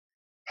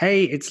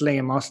Hey, it's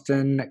Liam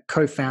Austin,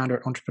 co-founder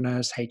at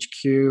Entrepreneurs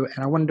HQ, and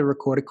I wanted to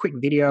record a quick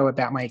video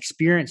about my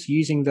experience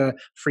using the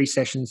Free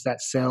Sessions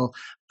That Sell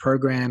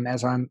program,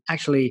 as I'm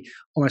actually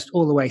almost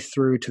all the way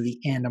through to the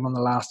end. I'm on the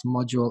last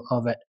module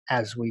of it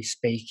as we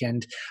speak.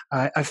 And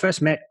I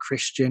first met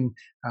Christian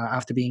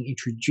after being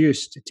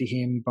introduced to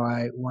him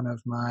by one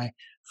of my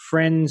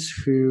friends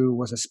who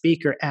was a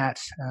speaker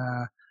at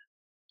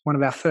one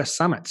of our first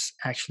summits,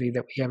 actually,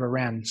 that we ever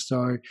ran.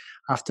 So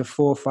after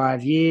 4 or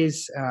 5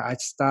 years, I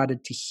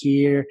started to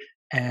hear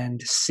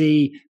and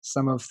see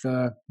some of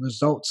the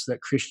results that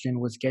Christian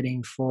was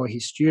getting for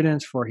his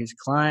students, for his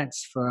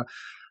clients, for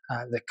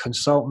the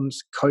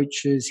consultants,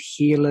 coaches,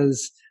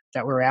 healers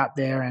that were out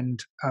there,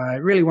 and I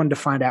really wanted to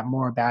find out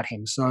more about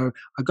him. So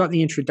I got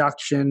the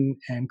introduction,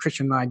 and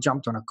Christian and I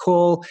jumped on a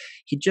call.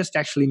 He just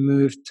actually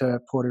moved to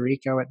Puerto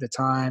Rico at the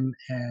time,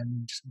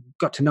 and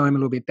got to know him a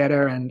little bit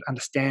better and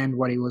understand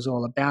what he was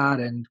all about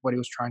and what he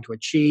was trying to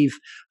achieve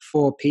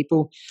for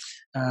people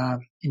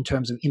in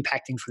terms of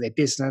impacting for their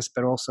business,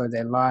 but also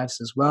their lives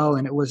as well.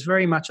 And it was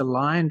very much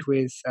aligned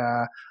with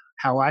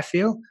how I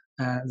feel,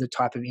 the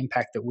type of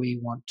impact that we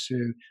want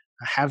to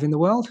have in the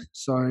world.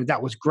 So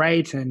that was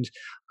great. And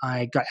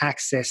I got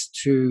access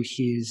to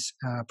his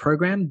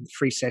program,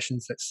 Free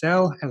Sessions That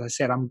Sell. As I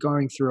said, I'm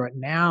going through it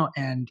now,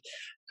 and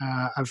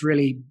I've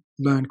really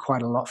learned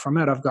quite a lot from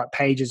it. I've got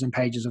pages and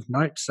pages of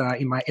notes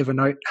in my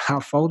Evernote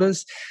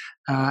folders,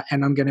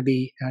 and I'm going to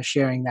be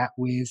sharing that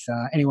with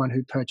anyone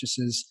who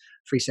purchases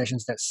Free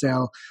Sessions That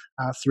Sell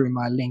through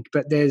my link.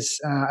 But there's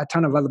a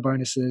ton of other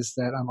bonuses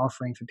that I'm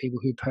offering for people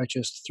who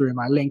purchased through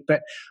my link.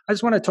 But I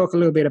just want to talk a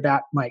little bit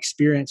about my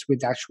experience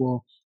with the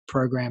actual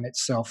program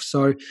itself.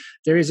 So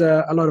there is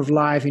a lot of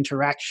live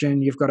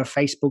interaction. You've got a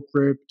Facebook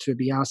group to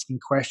be asking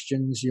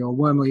questions. You're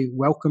warmly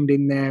welcomed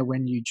in there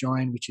when you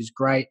join, which is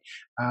great.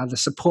 The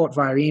support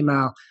via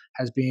email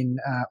has been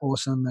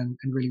awesome and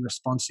really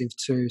responsive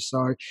too.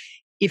 So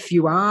if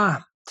you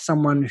are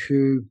someone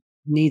who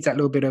needs that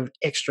little bit of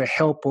extra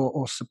help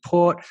or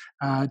support,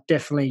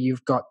 definitely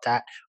you've got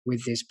that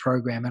with this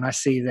program. And I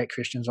see that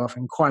Christian's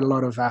offering quite a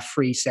lot of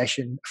free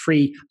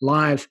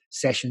live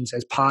sessions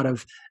as part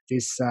of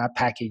this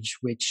package,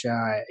 which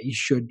you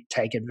should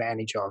take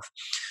advantage of.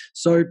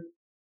 So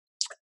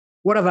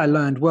what have I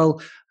learned?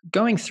 Well,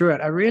 going through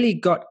it, I really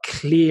got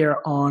clear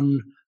on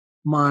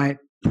my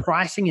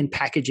pricing and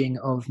packaging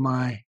of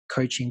my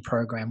coaching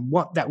program,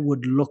 what that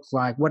would look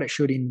like, what it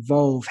should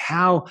involve,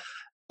 how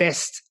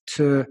best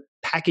to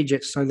package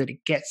it so that it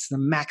gets the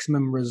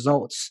maximum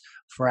results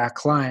for our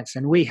clients.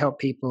 And we help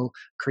people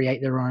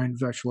create their own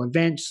virtual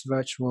events,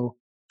 virtual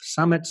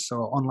summits,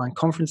 or online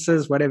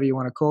conferences, whatever you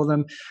want to call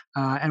them.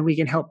 And we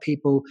can help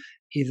people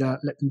either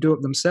let them do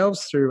it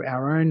themselves through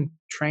our own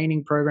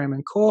training program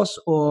and course,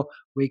 or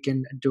we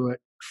can do it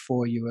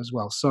for you as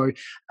well. So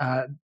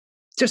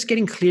just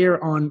getting clear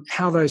on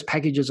how those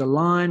packages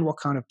align, what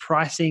kind of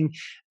pricing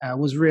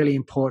was really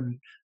important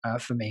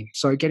for me.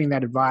 So getting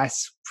that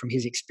advice from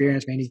his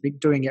experience, he's been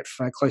doing it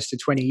for close to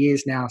 20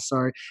 years now.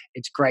 So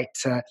it's great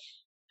to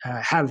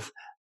have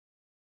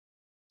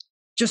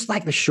just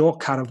like the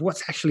shortcut of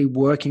what's actually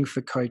working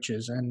for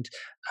coaches, and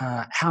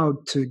how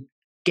to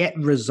get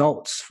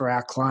results for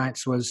our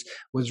clients was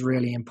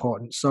really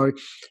important. So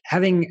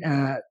having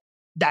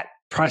that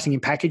pricing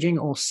and packaging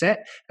all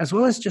set, as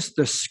well as just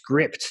the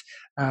script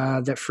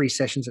that Free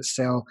Sessions That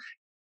Sell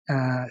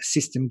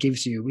system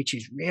gives you, which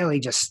is really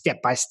just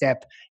step by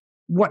step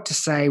what to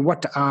say,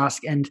 what to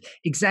ask, and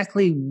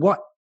exactly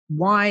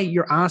why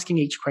you're asking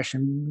each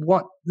question,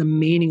 what the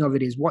meaning of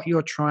it is, what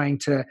you're trying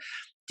to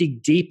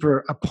dig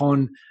deeper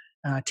upon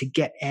to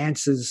get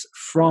answers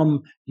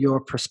from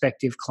your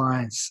prospective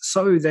clients,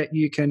 so that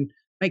you can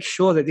make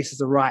sure that this is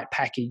the right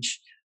package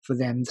for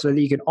them, so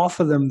that you can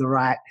offer them the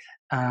right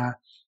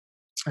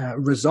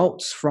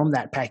results from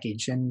that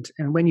package. And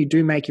when you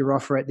do make your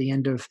offer at the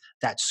end of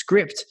that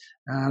script,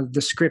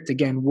 the script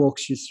again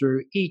walks you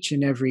through each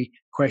and every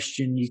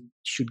question you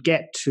should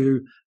get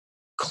to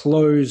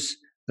close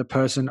the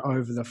person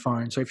over the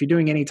phone. So if you're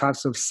doing any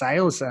types of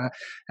sales,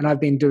 and I've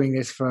been doing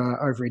this for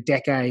over a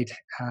decade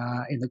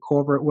in the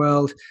corporate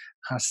world,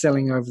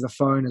 selling over the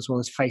phone as well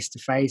as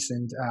face-to-face,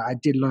 and I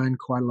did learn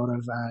quite a lot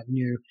of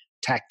new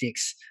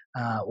tactics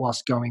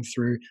whilst going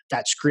through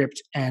that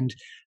script and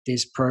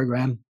this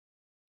program.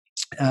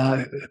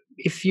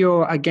 If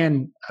you're,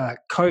 again, a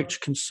coach,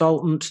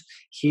 consultant,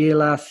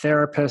 healer,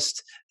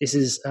 therapist, this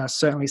is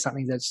certainly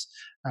something that's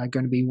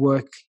going to be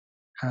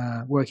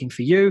working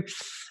for you.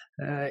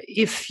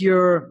 If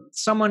you're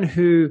someone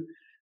who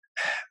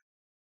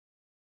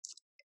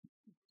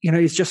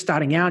is just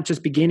starting out,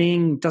 just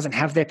beginning, doesn't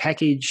have their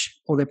package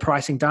or their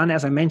pricing done,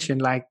 as I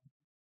mentioned, like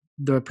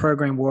the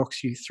program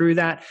walks you through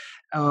that.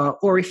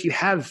 Or if you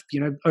have,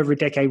 over a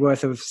decade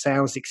worth of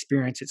sales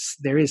experience,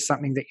 there is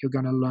something that you're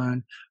going to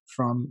learn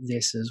from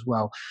this as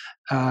well.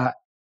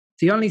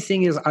 The only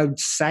thing is I'd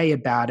say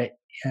about it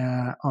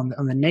on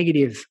the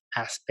negative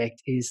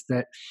aspect is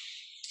that,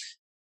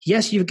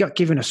 yes, you've got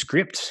given a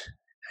script.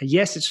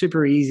 Yes, it's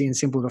super easy and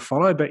simple to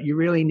follow, but you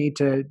really need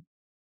to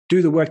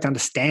do the work to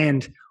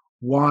understand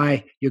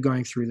why you're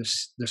going through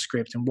the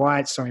script and why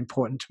it's so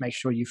important to make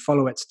sure you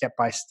follow it step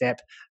by step,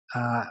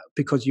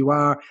 because you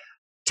are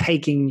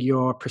taking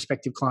your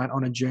prospective client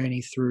on a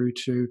journey through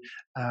to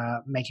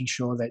making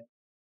sure that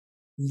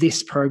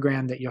this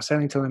program that you're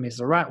selling to them is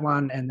the right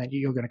one, and that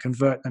you're going to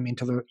convert them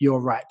into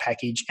your right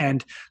package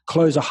and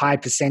close a high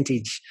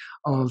percentage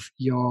of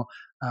your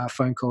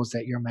phone calls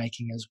that you're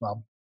making as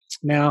well.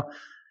 Now,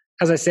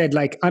 as I said,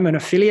 like, I'm an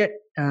affiliate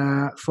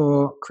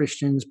for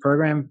Christian's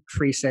program,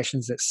 Free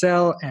Sessions That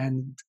Sell,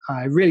 and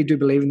I really do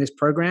believe in this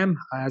program.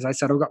 As I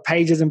said, I've got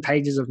pages and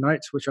pages of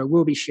notes, which I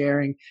will be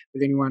sharing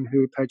with anyone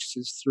who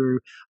purchases through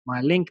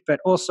my link,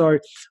 but also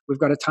we've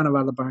got a ton of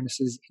other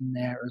bonuses in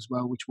there as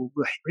well, which will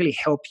really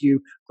help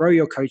you grow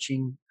your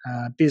coaching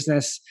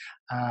business,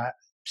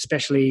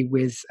 especially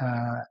with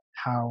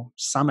our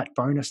summit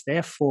bonus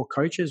there for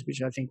coaches,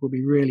 which I think will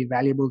be really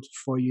valuable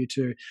for you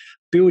to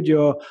build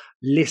your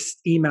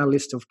email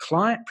list of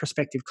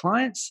prospective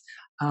clients,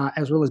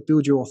 as well as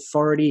build your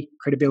authority,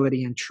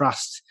 credibility, and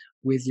trust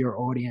with your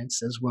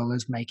audience, as well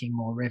as making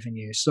more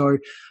revenue. So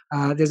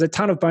there's a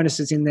ton of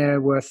bonuses in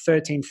there worth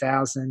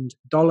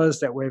 $13,000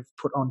 that we've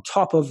put on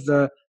top of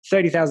the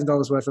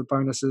 $30,000 worth of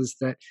bonuses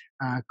that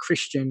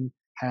Christian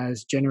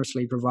has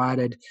generously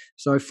provided.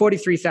 So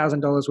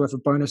 $43,000 worth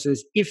of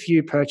bonuses if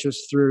you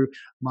purchase through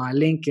my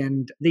link,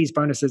 and these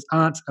bonuses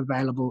aren't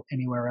available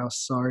anywhere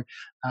else. So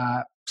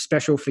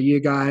special for you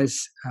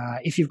guys.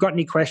 If you've got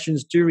any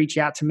questions, do reach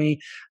out to me.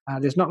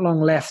 There's not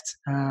long left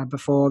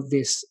before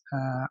this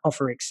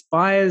offer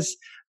expires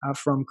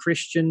from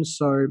Christian,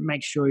 so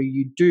make sure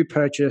you do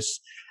purchase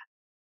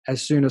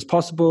as soon as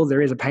possible.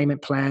 There is a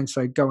payment plan,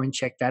 so go and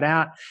check that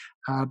out.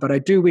 But I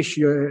do wish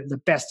you the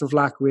best of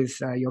luck with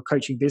your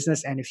coaching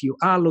business. And if you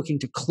are looking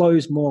to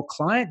close more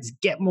clients,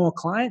 get more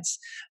clients,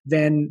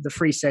 then the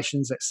Free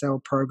Sessions That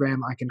Sell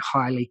program, I can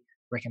highly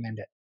recommend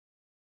it.